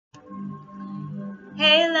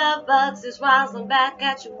Hey love bugs, it's Roslynn back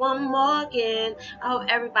at you one more again. I hope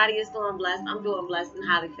everybody is doing blessed. I'm doing blessed and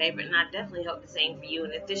highly favored, and I definitely hope the same for you.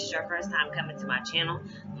 And if this is your first time coming to my channel,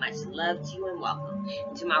 much love to you and welcome.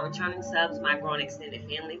 And to my returning subs, my growing extended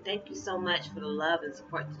family, thank you so much for the love and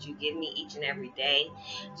support that you give me each and every day.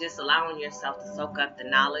 Just allowing yourself to soak up the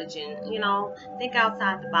knowledge and, think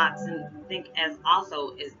outside the box and think as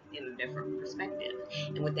also is in a different perspective.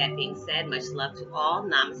 And with that being said, much love to all.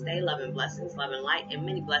 Namaste, love and blessings, love and light, and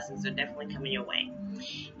many blessings are definitely coming your way.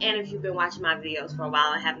 And if you've been watching my videos for a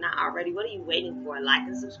while and have not already, what are you waiting for? Like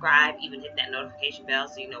and subscribe, even hit that notification bell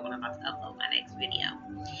so you know when I'm about to upload my next video.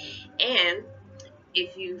 And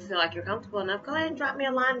if you feel like you're comfortable enough, go ahead and drop me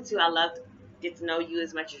a line or two. I love to get to know you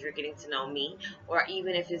as much as you're getting to know me, or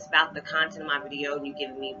even if it's about the content of my video and you're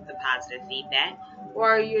giving me the positive feedback,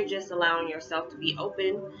 or you're just allowing yourself to be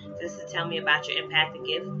open just to tell me about your empathic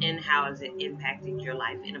gift and how has it impacted your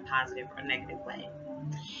life in a positive or negative way.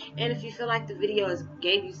 And if you feel like the video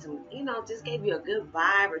gave you some, just gave you a good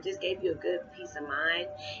vibe or just gave you a good peace of mind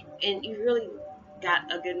and you really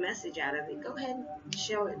got a good message out of it, go ahead and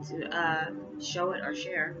show it or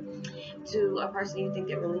share to a person you think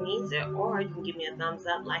that really needs it, or you can give me a thumbs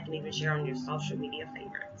up, like, and even share on your social media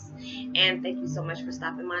favorites. And thank you so much for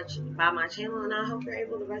stopping by my channel, and I hope you're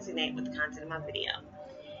able to resonate with the content of my video.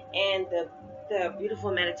 And the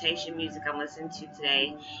beautiful meditation music I'm listening to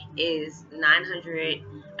today is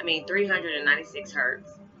 396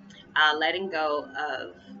 hertz, letting go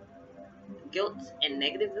of guilt and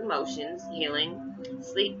negative emotions, healing,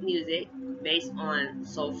 sleep music based on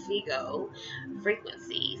Solfigo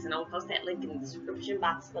frequencies. And I'll post that link in the description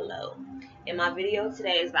box below. And my video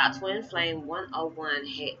today is about Twin Flame 101,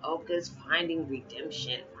 Heyoka's Finding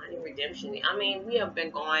Redemption. I mean, we have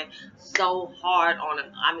been going so hard on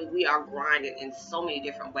it. I mean, we are grinding in so many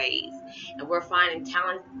different ways. And we're finding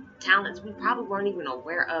talents we probably weren't even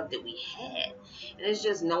aware of that we had. And it's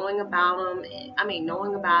just knowing about them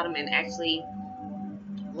and actually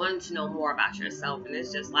wanting to know more about yourself. And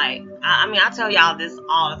it's just like, I tell y'all this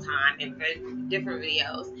all the time in different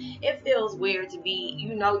videos. It feels weird to be,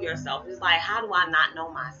 yourself. It's like, how do I not know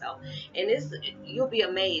myself? And you'll be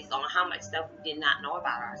amazed on how much stuff we did not know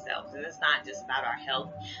about ourselves. And it's not just about our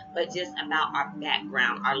health, but just about our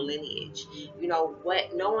background, our lineage,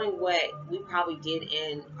 knowing what we probably did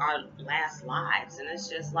in our last lives. And it's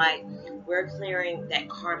just like, we're clearing that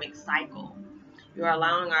karmic cycle. You're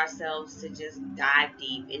allowing ourselves to just dive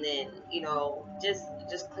deep and then,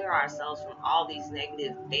 just clear ourselves from all these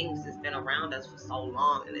negative things that's been around us for so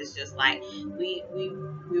long. And it's just like, we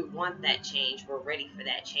want that change. We're ready for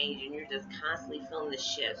that change. And you're just constantly feeling the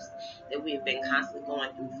shifts that we've been constantly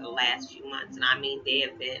going through for the last few months. And I mean, they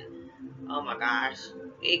have been, oh my gosh,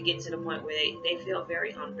 it gets to the point where they feel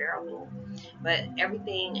very unbearable. But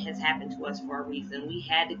everything has happened to us for a reason. We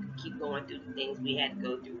had to keep going through the things we had to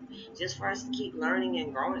go through just for us to keep learning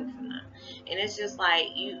and growing from them. And it's just like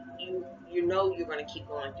you're going to keep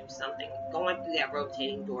going through something, going through that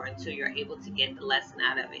rotating door until you're able to get the lesson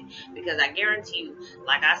out of it. Because I guarantee you,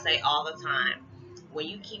 like I say all the time, when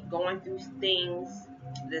you keep going through things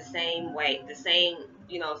the same way, the same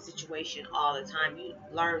situation all the time, you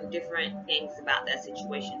learn different things about that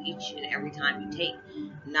situation each and every time you take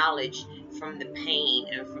knowledge from the pain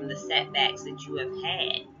and from the setbacks that you have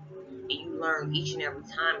had. And you learn each and every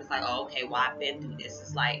time. It's like, oh, okay, well, I've been through this.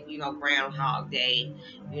 It's like, Groundhog Day,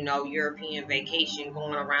 European vacation,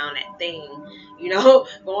 going around that thing,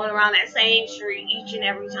 going around that same street each and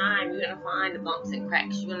every time. You're going to find the bumps and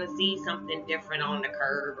cracks. You're going to see something different on the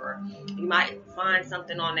curb, or you might find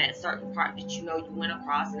something on that certain part that you went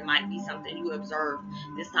across, and it might be something you observed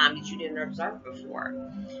this time that you didn't observe before.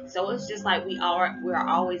 So it's just like we're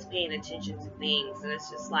always paying attention to things, and it's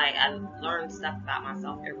just like I learn stuff about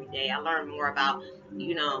myself every day. I learn more about,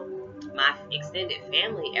 my extended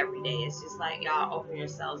family every day. It's just like, y'all open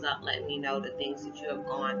yourselves up, letting me know the things that you have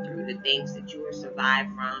gone through, the things that you were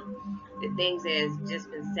survived from, the things that has just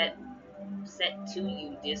been set to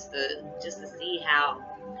you just to see how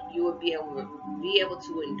you would be able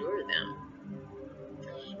to endure them.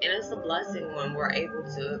 And it's a blessing when we're able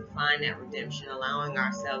to find that redemption, allowing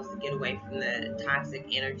ourselves to get away from the toxic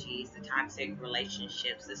energies, the toxic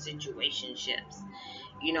relationships, the situationships.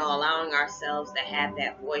 Allowing ourselves to have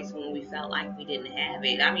that voice when we felt like we didn't have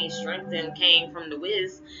it. I mean, strength came from the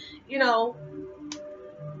whiz.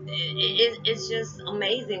 It's just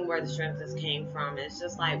amazing where the strength has came from. It's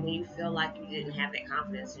just like when you feel like you didn't have that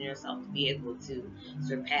confidence in yourself to be able to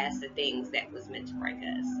surpass the things that was meant to break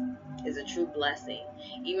us. Is a true blessing.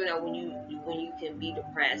 Even though when you can be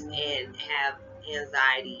depressed and have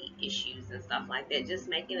anxiety issues and stuff like that, just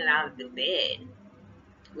making it out of the bed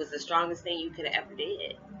was the strongest thing you could have ever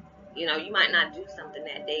did. You know, you might not do something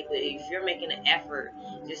that day, but if you're making an effort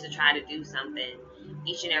just to try to do something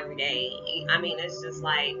each and every day, I mean, it's just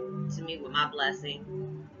like, to me, with my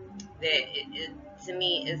blessing, that to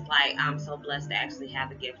me, it's like I'm so blessed to actually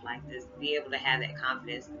have a gift like this, to be able to have that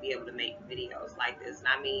confidence, to be able to make videos like this. And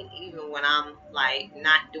I mean, even when I'm like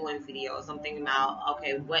not doing videos, I'm thinking about,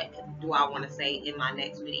 okay, what do I want to say in my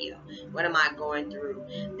next video? What am I going through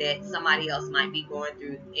that somebody else might be going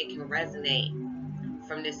through? It can resonate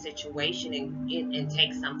from this situation, and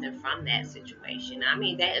take something from that situation. I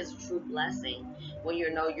mean, that is a true blessing when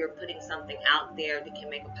you know you're putting something out there that can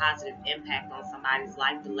make a positive impact on somebody's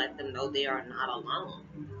life, to let them know they are not alone.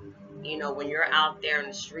 You know, when you're out there in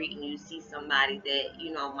the street and you see somebody that,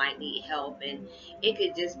 you know, might need help, and it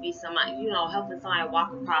could just be somebody, you know, helping somebody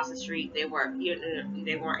walk across the street. They weren't, you know,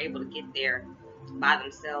 they weren't able to get there by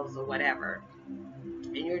themselves or whatever,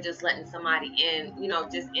 and you're just letting somebody in, you know,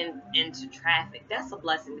 just into traffic. That's a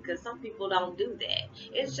blessing, because some people don't do that.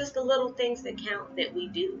 It's just the little things that count that we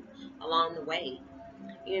do along the way,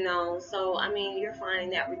 you know. So I mean, you're finding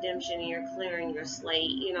that redemption, and you're clearing your slate,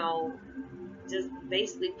 you know, just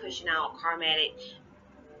basically pushing out karmatic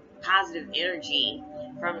positive energy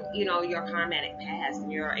from, you know, your karmatic past,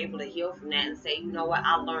 and you're able to heal from that and say, you know what,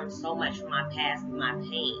 I learned so much from my past and my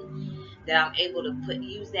pain, that I'm able to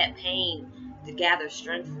use that pain to gather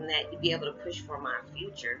strength from that, to be able to push for my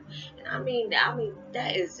future. And I mean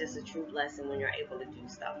that is just a true blessing when you're able to do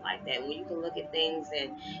stuff like that. When you can look at things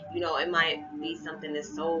and, you know, it might be something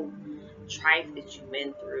that's so trite that you've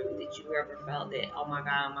been through, that you ever felt that, oh my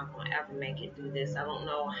God, I'm not going to ever make it through this. I don't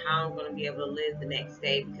know how I'm going to be able to live the next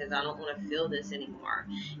day, because I don't want to feel this anymore.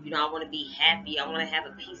 You know, I want to be happy. I want to have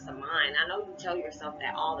a peace of mind. I know you tell yourself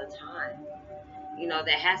that all the time. You know,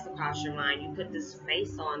 that has to cross your mind. You put this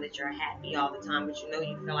face on that you're happy all the time, but you know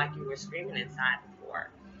you feel like you were screaming inside before.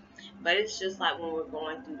 But it's just like when we're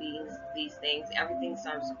going through these things, everything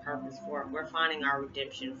serves a purpose for it. We're finding our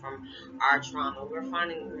redemption from our trauma. We're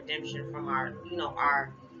finding redemption from our, you know,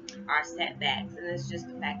 our setbacks. And it's just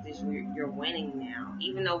the fact that you're winning now.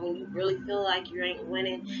 Even though when you really feel like you ain't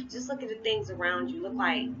winning, just look at the things around you. Look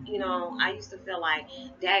like, you know, I used to feel like,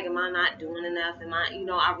 dag, am I not doing enough? Am I, you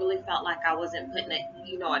know, I really felt like I wasn't putting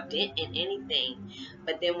a dent in anything.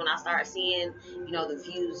 But then when I started seeing, you know, the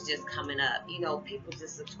views just coming up, you know, people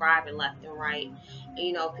just subscribing left and right, and,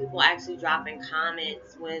 you know, people actually dropping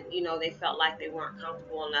comments when, you know, they felt like they weren't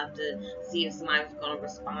comfortable enough to see if somebody was going to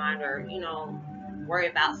respond, or, you know, worry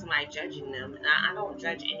about somebody judging them. And I don't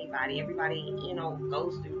judge anybody. Everybody, you know,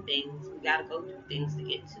 goes through things. We got to go through things to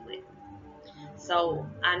get to it. So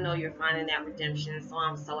I know you're finding that redemption, so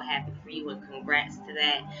I'm so happy for you, and congrats to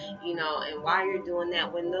that. You know, and while you're doing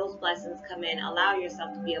that, when those blessings come in, allow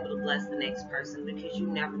yourself to be able to bless the next person, because you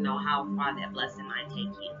never know how far that blessing might take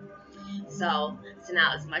you. So send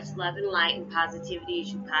out as much love and light and positivity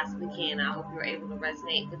as you possibly can. I hope you're able to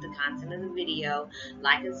resonate with the content of the video.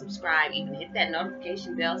 Like and subscribe. Even hit that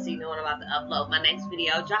notification bell so you know when I'm about to upload my next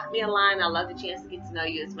video. Drop me a line. I love the chance to get to know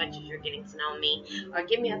you as much as you're getting to know me. Or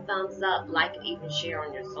give me a thumbs up, like, and even share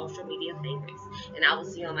on your social media favorites. And I will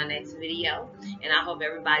see you on my next video. And I hope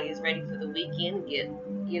everybody is ready for the weekend. Get,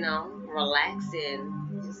 you know, relax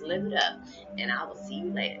and just live it up. And I will see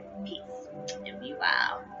you later. Peace and be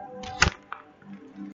wild.